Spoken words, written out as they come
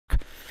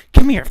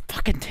Give me your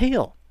fucking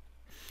tail.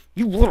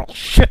 You little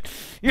shit.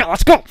 Yeah,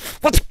 let's go.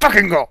 Let's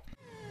fucking go.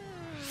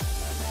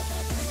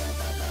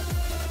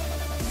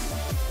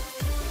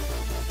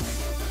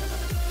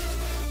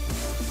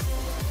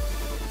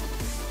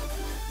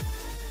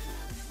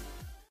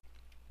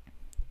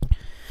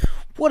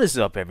 What is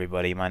up,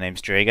 everybody? My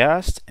name's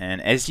Dragast,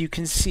 and as you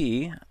can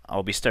see,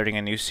 I'll be starting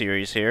a new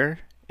series here.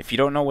 If you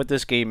don't know what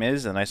this game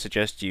is, then I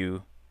suggest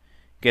you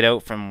get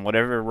out from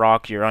whatever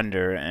rock you're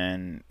under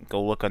and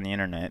go look on the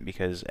internet,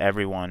 because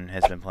everyone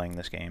has been playing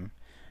this game.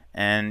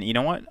 And you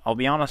know what? I'll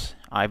be honest,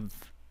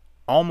 I've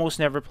almost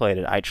never played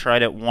it. I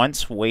tried it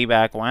once way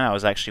back when. I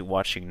was actually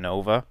watching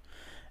Nova,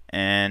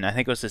 and I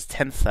think it was his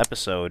 10th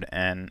episode,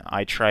 and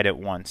I tried it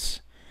once.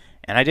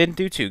 And I didn't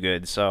do too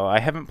good, so I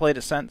haven't played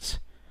it since.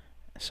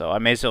 So I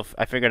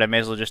figured I may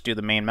as well just do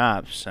the main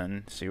maps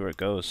and see where it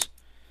goes.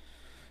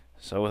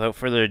 So without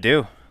further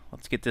ado,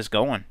 let's get this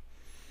going.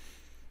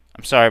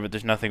 I'm sorry, but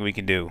there's nothing we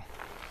can do.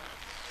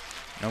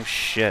 No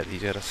shit,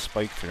 he's got a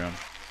spike through him.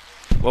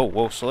 Whoa,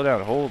 whoa, slow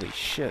down. Holy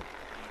shit.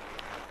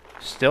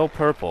 Still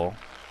purple.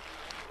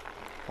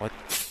 What?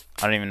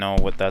 I don't even know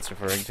what that's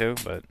referring to,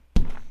 but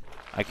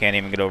I can't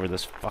even get over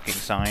this fucking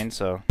sign,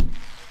 so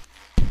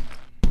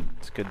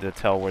it's good to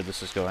tell where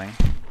this is going.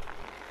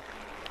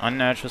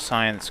 Unnatural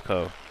Science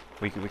Co.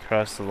 We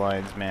crossed the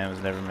lines man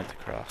was never meant to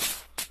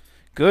cross.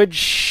 Good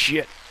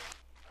shit.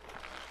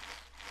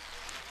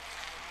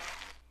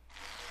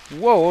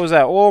 Whoa, what was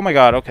that? Oh my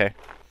god, okay.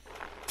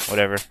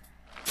 Whatever.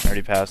 I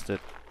already passed it.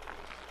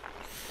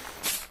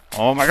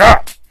 Oh my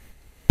god!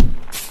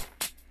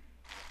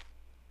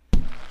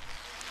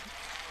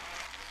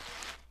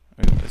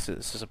 Is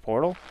this a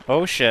portal?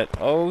 Oh shit,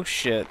 oh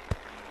shit.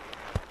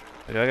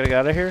 Do I gotta get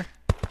out of here?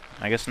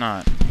 I guess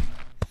not.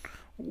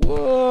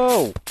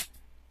 Whoa!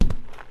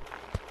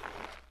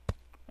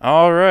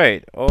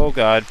 Alright. Oh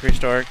god,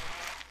 prehistoric.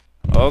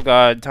 Oh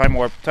god, time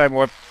warp, time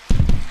warp.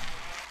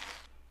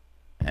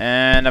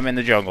 And I'm in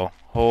the jungle.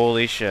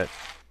 Holy shit.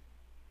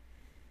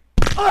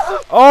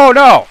 Oh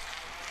no!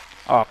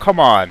 Oh, come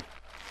on.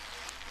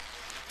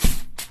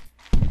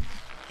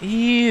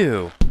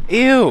 Ew.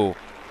 Ew.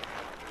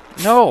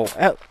 No,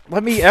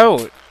 let me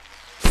out.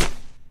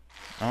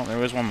 Oh, there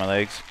was one of my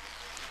legs.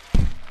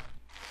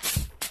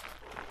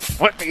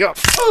 Let me up.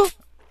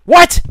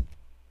 What?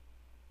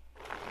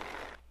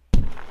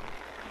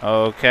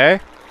 Okay.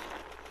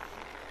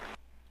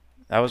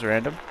 That was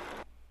random.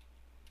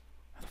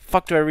 How the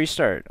fuck do I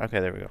restart? Okay,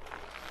 there we go.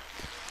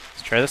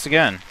 Let's try this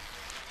again.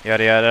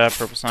 Yada yada,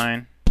 purple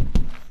sign.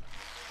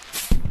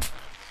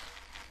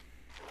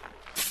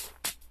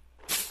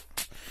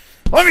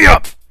 Let me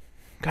up!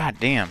 God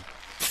damn.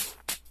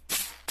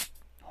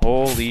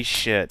 Holy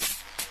shit.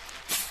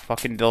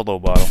 Fucking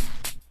dildo bottle.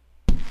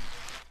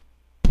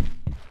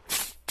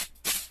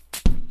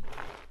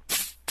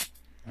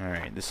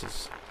 Alright, this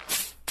is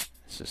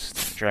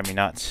driving me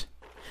nuts.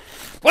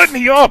 Let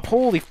me up!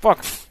 Holy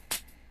fuck!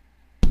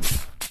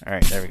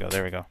 Alright, there we go,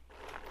 there we go.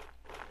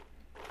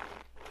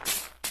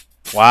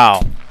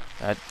 Wow.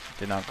 That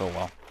did not go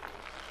well.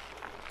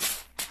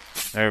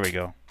 There we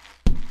go.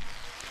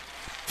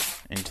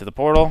 Into the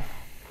portal.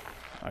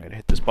 I gotta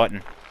hit this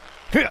button.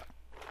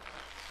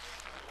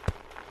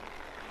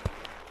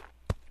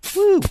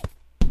 Woo!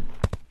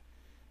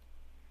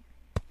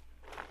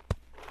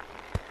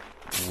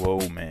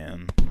 Whoa,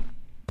 man.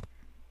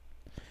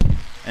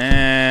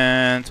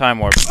 And time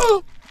warp.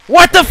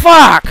 What the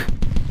fuck?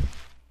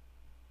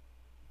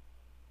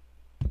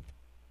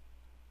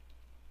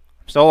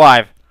 I'm still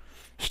alive.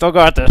 Still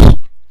got this.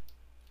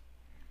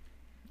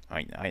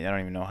 I don't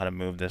even know how to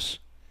move this.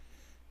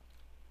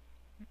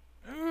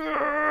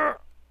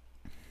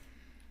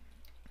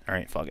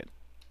 Alright, fuck it.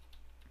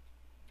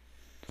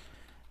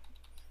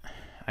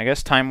 I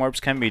guess time warps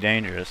can be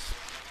dangerous.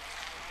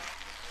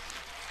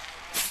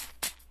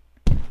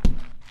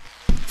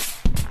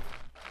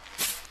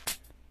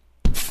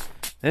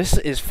 This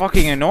is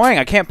fucking annoying.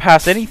 I can't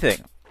pass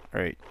anything.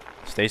 Alright,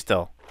 stay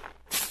still.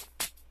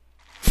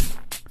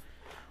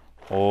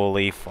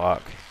 Holy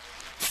fuck.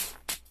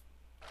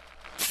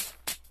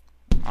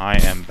 I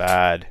am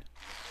bad.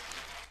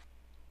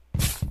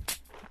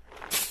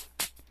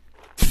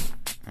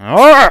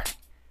 Arrgh!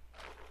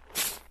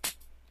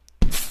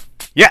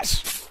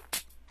 Yes!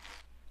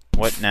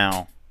 What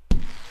now?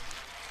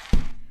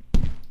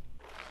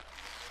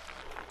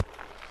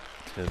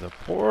 To the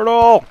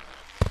portal!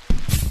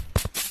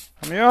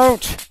 Let me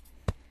out!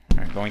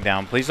 Alright, going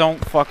down. Please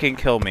don't fucking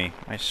kill me.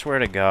 I swear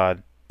to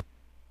God.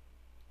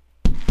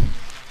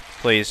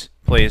 Please.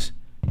 Please.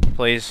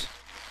 Please.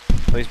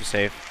 Please be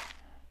safe.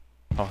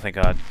 Oh, thank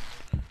God.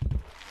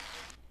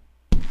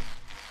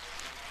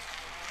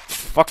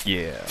 Fuck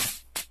yeah.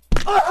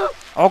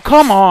 Oh,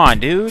 come on,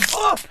 dude!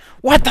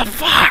 What the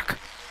fuck?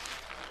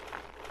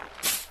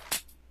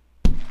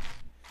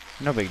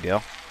 No big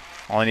deal.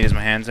 All I need is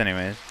my hands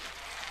anyways.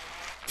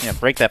 Yeah,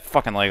 break that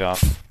fucking leg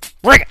off.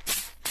 Break it!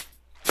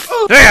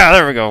 Yeah,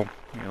 there we go.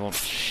 You little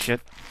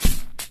shit.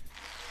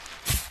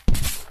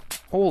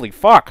 Holy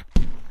fuck!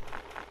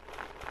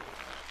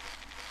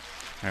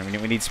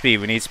 Alright, we need speed,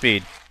 we need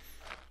speed.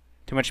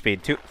 Too much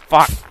speed.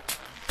 Fuck!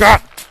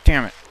 God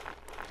damn it!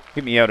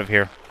 Get me out of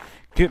here.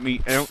 Get me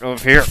out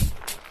of here!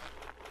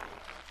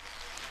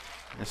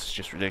 This is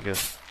just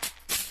ridiculous.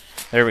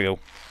 There we go.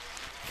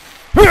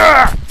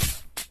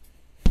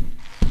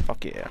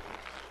 Fuck yeah.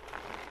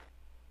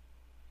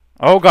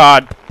 Oh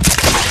god.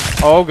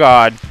 Oh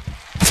god.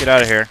 Get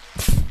out of here.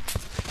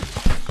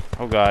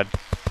 Oh god.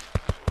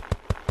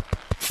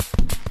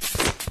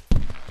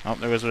 Oh,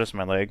 there goes the rest of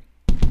my leg.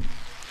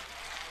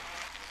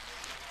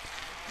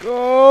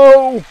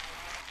 Go!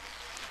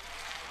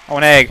 Oh,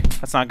 an egg.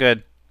 That's not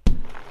good.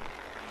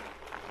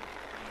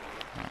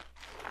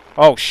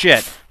 Oh,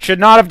 shit. Should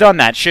not have done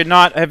that. Should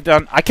not have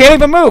done... I can't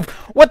even move!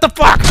 What the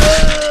fuck?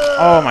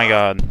 Oh, my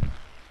god.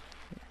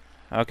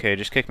 Okay,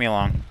 just kick me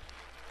along.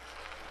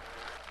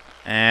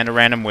 And a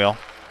random wheel.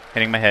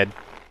 Hitting my head.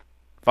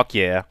 Fuck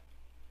yeah.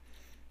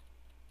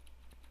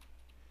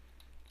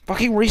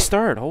 Fucking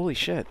restart. Holy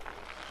shit.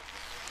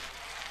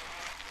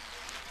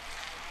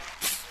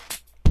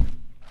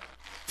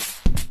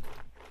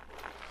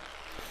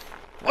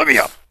 Let me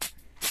up!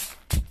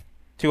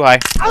 Too high.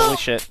 Holy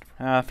shit.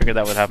 I figured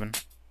that would happen.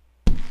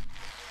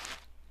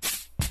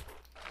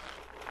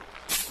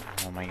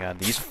 Oh my god,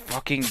 these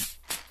fucking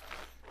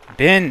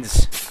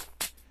bins!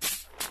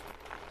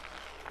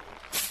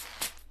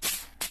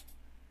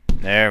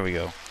 There we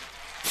go.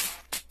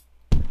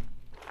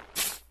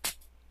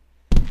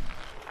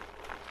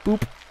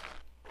 Boop.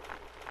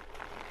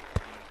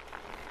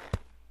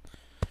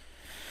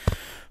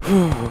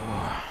 Whew.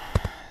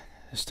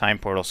 This time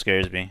portal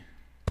scares me.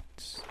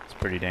 It's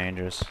pretty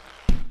dangerous.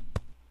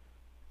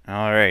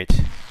 Alright.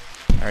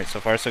 Alright, so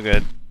far so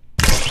good.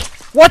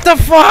 What the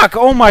fuck?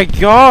 Oh my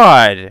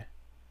god!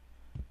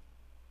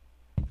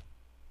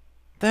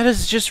 That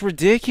is just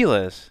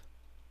ridiculous.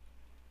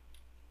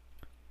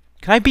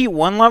 Can I beat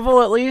one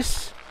level at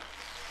least?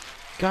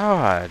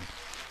 God.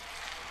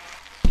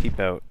 Keep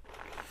out.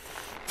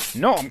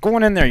 No, I'm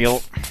going in there, you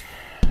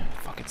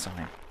fucking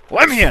sign.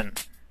 Let me in!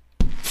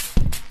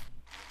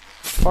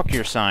 Fuck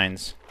your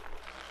signs.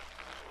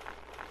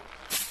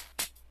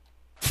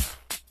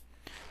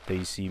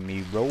 They see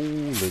me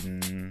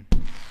rolling.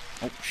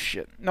 Oh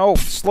shit. No!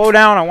 Slow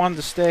down! I wanted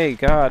to stay.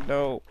 God,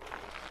 no.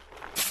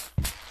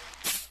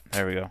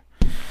 There we go.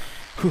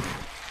 Whew.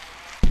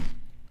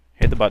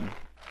 Hit the button.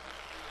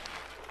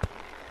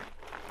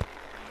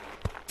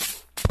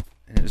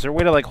 Is there a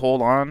way to, like,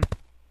 hold on?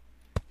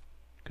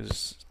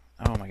 Because...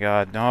 Oh my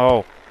god,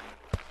 no!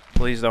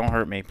 Please don't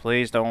hurt me.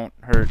 Please don't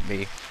hurt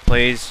me.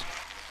 Please.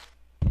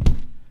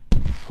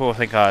 Oh,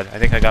 thank god. I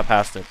think I got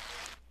past it.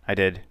 I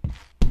did.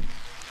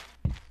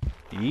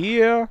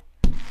 Yeah.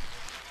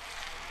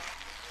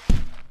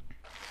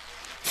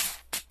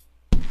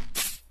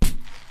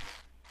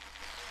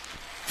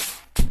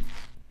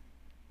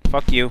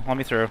 Fuck you. Let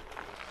me through.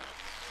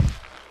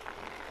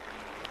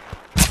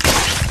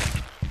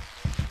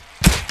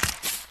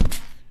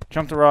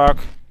 Jump the rock.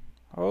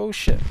 Oh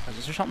shit.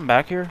 Is there something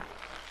back here?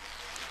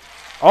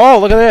 Oh,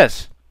 look at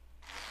this.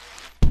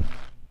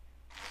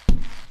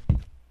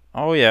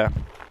 Oh yeah.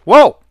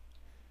 Whoa!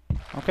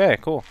 Okay,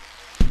 cool.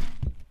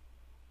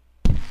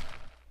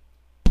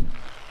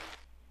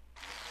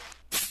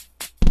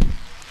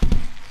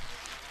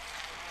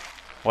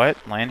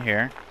 What? Land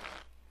here?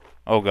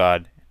 Oh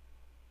god.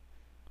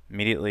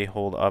 Immediately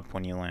hold up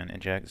when you land.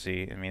 Eject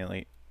Z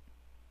immediately.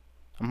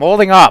 I'm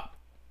holding up!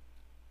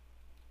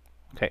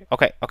 Okay,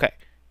 okay, okay.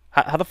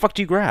 How the fuck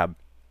do you grab?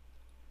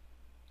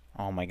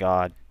 Oh my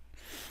god.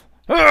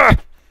 Ugh!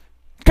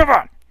 Come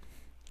on!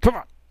 Come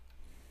on!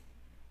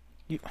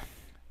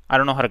 I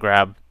don't know how to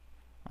grab.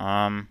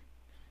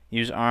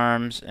 Use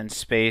arms and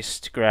space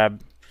to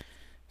grab.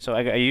 So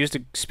I used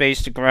the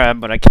space to grab,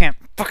 but I can't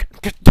fucking...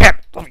 Damn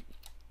it!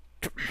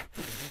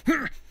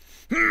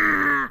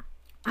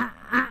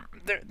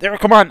 There,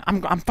 come on!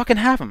 I'm fucking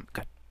have him.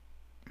 God.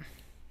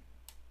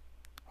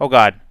 Oh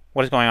god,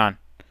 what is going on?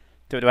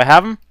 Do I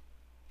have him?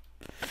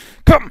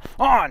 Come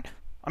on!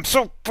 I'm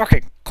so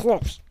fucking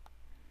close.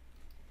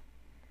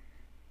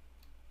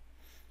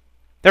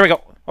 There we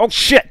go. Oh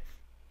shit!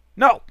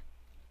 No!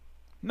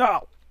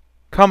 No!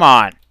 Come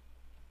on!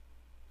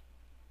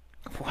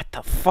 What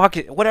the fuck?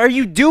 What are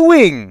you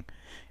doing?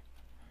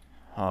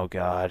 Oh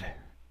god.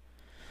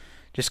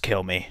 Just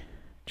kill me.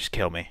 Just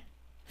kill me.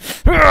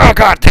 Oh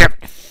god damn!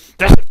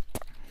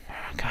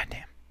 God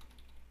damn.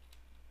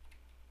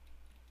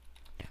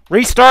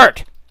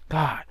 Restart!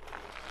 God.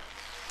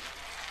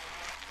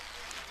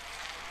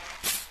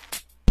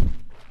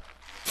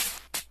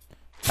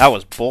 That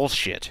was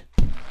bullshit.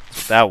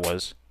 That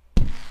was.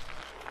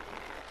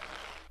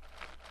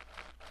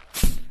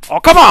 Oh,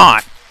 come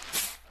on!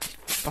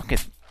 Fucking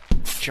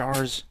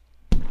jars.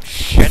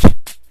 Shit.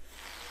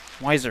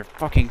 Why is there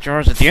fucking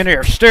jars at the end of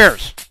your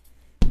stairs?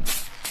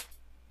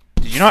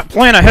 Did you not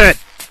plan ahead?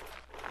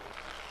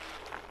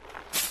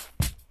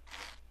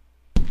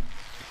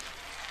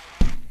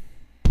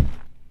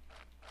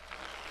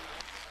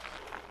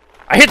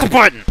 I hit the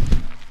button!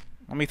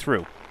 Let me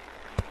through.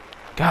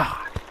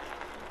 God.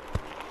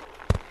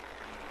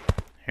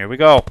 Here we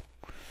go.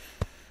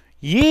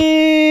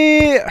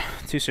 Yeah!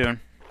 Too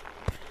soon.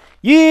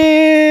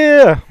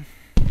 Yeah!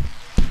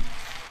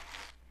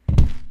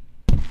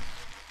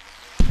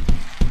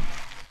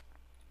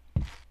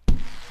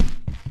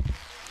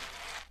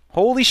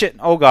 Holy shit.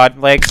 Oh god,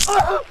 legs.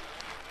 I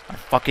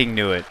fucking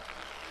knew it.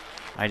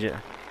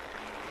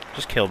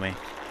 Just kill me.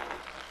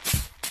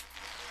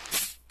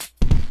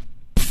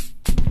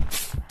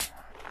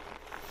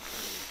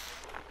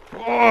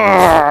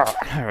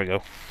 There we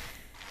go.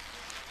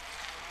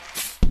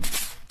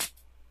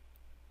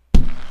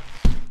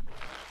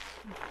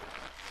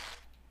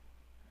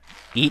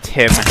 Eat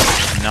him,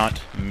 not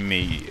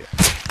me.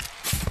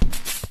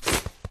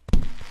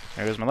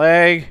 There goes my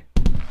leg.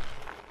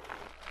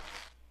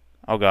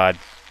 Oh god,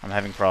 I'm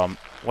having a problem.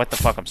 What the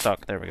fuck? I'm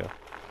stuck. There we go.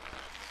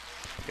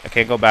 I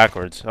can't go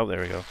backwards. Oh,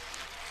 there we go.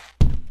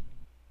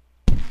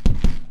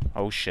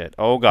 Oh shit.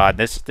 Oh god,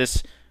 this.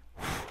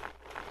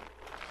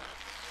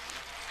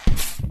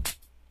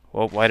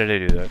 Well, why did I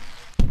do that?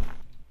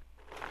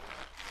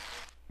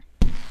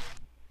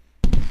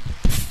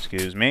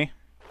 Excuse me.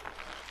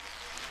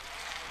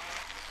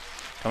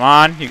 Come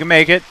on, you can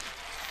make it.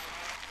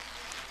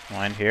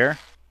 Land here.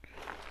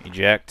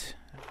 Eject.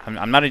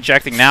 I'm not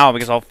ejecting now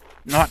because I'll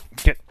not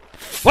get.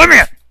 Let me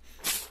in!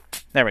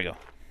 There we go.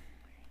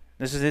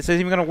 This isn't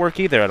even gonna work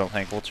either. I don't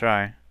think. We'll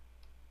try.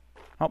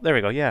 Oh, there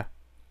we go. Yeah.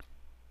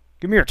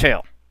 Give me your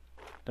tail.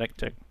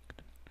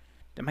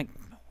 Am I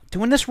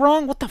doing this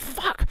wrong? What the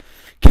fuck?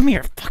 Give me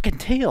your fucking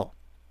tail.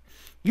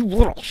 You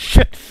little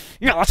shit.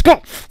 Yeah, let's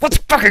go. Let's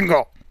fucking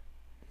go.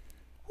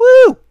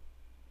 Woo!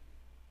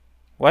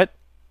 What?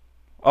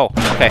 Oh,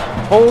 okay.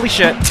 Holy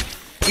shit.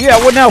 Yeah,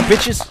 what now,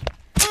 bitches?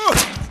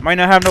 Might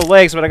not have no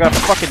legs, but I got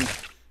fucking...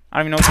 I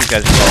don't even know what these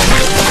guys are called.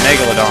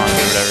 Megalodons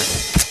or whatever.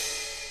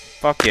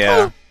 Fuck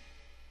yeah.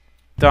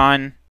 Done.